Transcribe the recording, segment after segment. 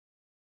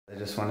I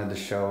just wanted to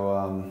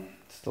show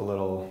just a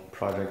little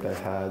project I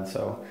had.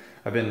 So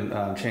I've been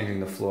changing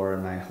the floor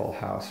in my whole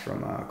house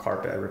from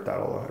carpet. I ripped out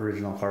all the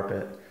original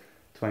carpet,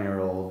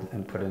 20-year-old,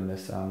 and put in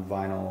this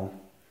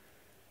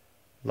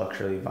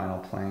luxury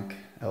vinyl plank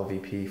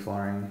LVP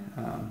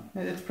flooring.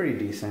 It's pretty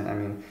decent. I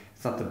mean,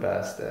 it's not the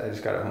best. I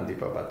just got it at Home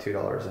Depot, about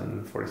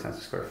 $2.40 a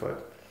square foot.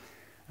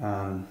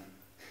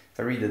 If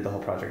I redid the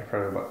whole project, I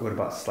probably would have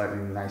bought slightly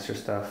nicer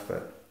stuff,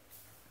 but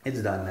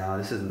it's done now.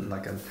 This isn't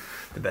like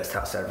the best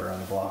house ever on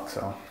the block,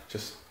 so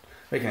just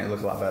making it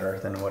look a lot better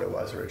than what it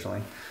was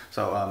originally.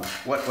 So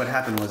what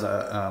happened was,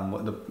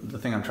 the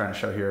thing I'm trying to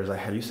show here is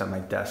I used to have my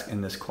desk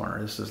in this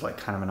corner. This is like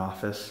kind of an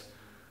office.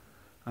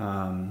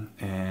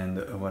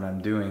 And what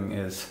I'm doing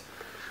is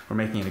we're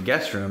making it a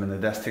guest room, and the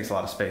desk takes a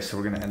lot of space, so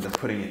we're gonna end up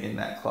putting it in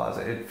that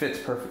closet. It fits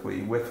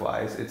perfectly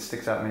width-wise. It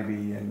sticks out maybe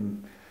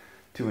in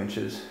 2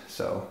 inches,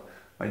 so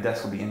my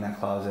desk will be in that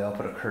closet. I'll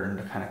put a curtain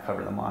to kind of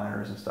cover the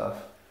monitors and stuff.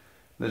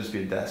 There'll just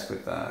be a desk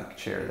with a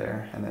chair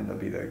there, and then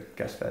there'll be the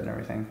guest bed and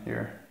everything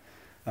here.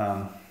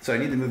 So I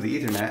need to move the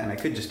Ethernet, and I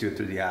could just do it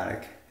through the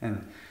attic.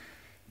 And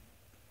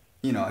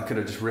you know, I could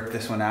have just ripped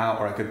this one out,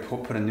 or I could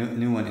put a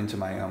new one into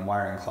my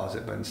wiring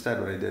closet. But instead,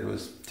 what I did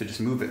was to just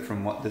move it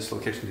from this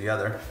location to the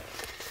other.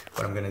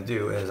 What I'm gonna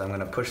do is I'm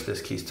gonna push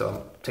this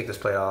keystone, take this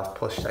plate off,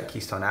 push that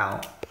keystone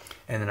out,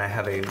 and then I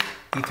have a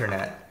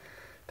Ethernet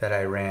that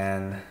I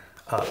ran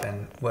up.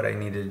 And what I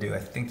needed to do, I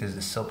think there's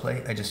the sill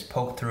plate. I just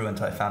poked through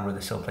until I found where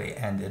the sill plate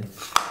ended,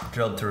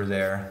 drilled through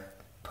there,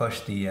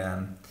 pushed the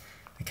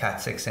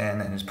Cat6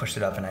 in, and just pushed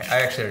it up. And I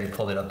actually already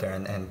pulled it up there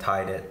and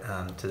tied it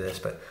to this.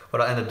 But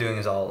what I'll end up doing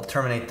is I'll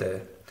terminate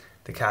the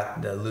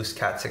loose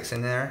Cat6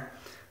 in there,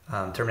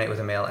 terminate with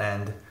a male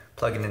end,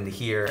 plug it into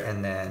here,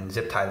 and then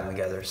zip tie them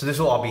together. So this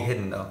will all be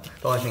hidden though.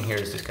 The only thing here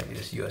is just gonna be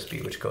this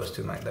USB, which goes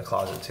to the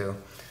closet too.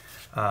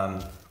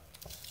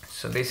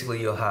 So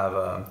basically you'll have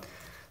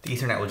the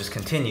Ethernet will just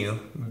continue.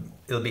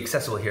 It'll be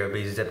accessible here, it'll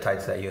be zip tied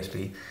to that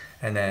USB,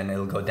 and then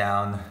it'll go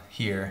down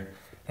here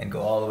and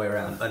go all the way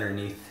around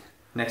underneath,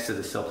 next to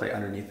the sill plate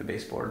underneath the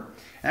baseboard.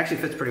 It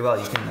actually fits pretty well.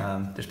 You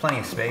can, there's plenty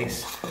of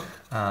space.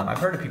 I've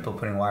heard of people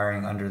putting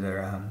wiring under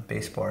their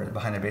baseboard,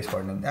 behind their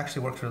baseboard, and it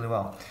actually works really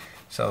well.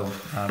 So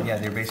yeah,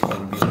 their baseboard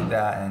would be like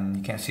that, and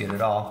you can't see it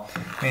at all.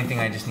 Main thing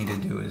I just need to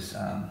do is,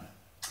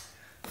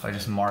 if I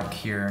just mark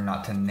here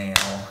not to nail,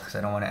 because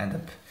I don't want to end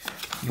up,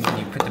 when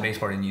you put the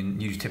baseboard in,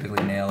 you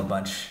typically nail a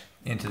bunch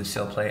into the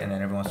sill plate, and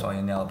then every once in a while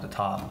you nail up the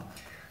top.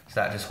 So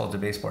that just holds the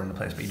baseboard into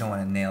place, but you don't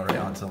want to nail right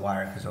onto the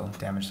wire because it'll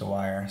damage the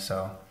wire. So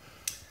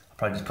I'll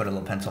probably just put a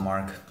little pencil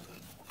mark.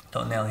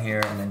 Don't nail here,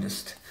 and then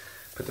just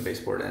put the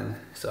baseboard in.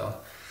 So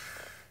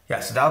yeah,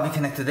 so that'll be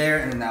connected there,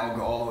 and then that will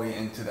go all the way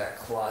into that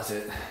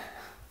closet.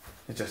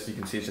 It just, you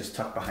can see it's just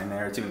tucked behind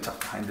there. It's even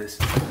tucked behind this.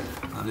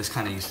 This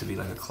kind of used to be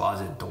like a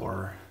closet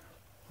door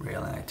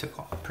railing. I took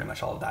pretty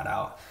much all of that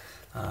out.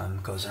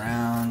 Goes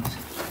around,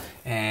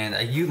 and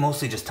I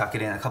mostly just tuck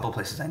it in. A couple of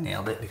places I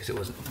nailed it because it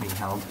wasn't being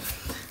held.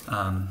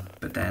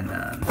 But then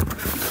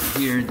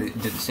here, did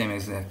the same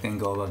exact thing,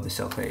 go above the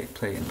sill plate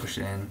and push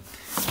it in,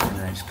 and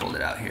then I just pulled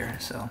it out here.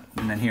 So,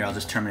 and then here I'll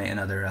just terminate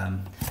another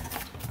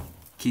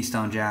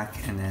keystone jack,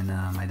 and then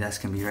my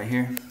desk can be right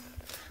here.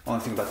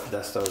 Only thing about the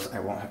desk though is I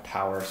won't have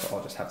power, so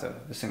I'll just have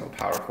the single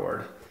power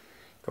cord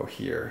go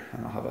here,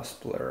 and I'll have a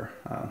splitter.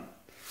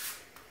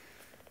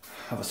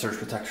 Have a surge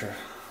protector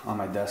on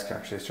my desk.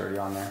 Actually, it's already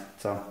on there.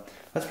 So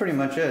that's pretty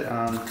much it.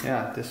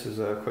 Yeah, this is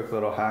a quick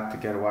little hack to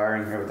get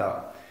wiring here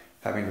without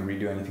having to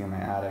redo anything in my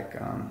attic.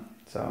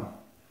 So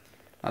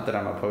not that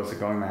I'm opposed to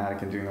going in my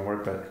attic and doing the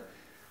work, but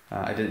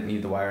I didn't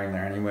need the wiring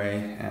there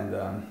anyway, and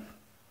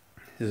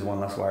this is one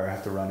less wire I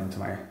have to run into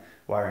my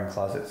wiring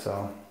closet.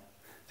 So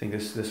I think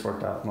this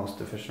worked out the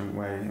most efficient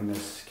way in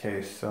this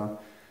case. So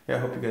yeah, I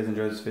hope you guys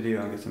enjoyed this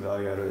video and get some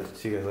value out of it.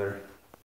 See you guys later.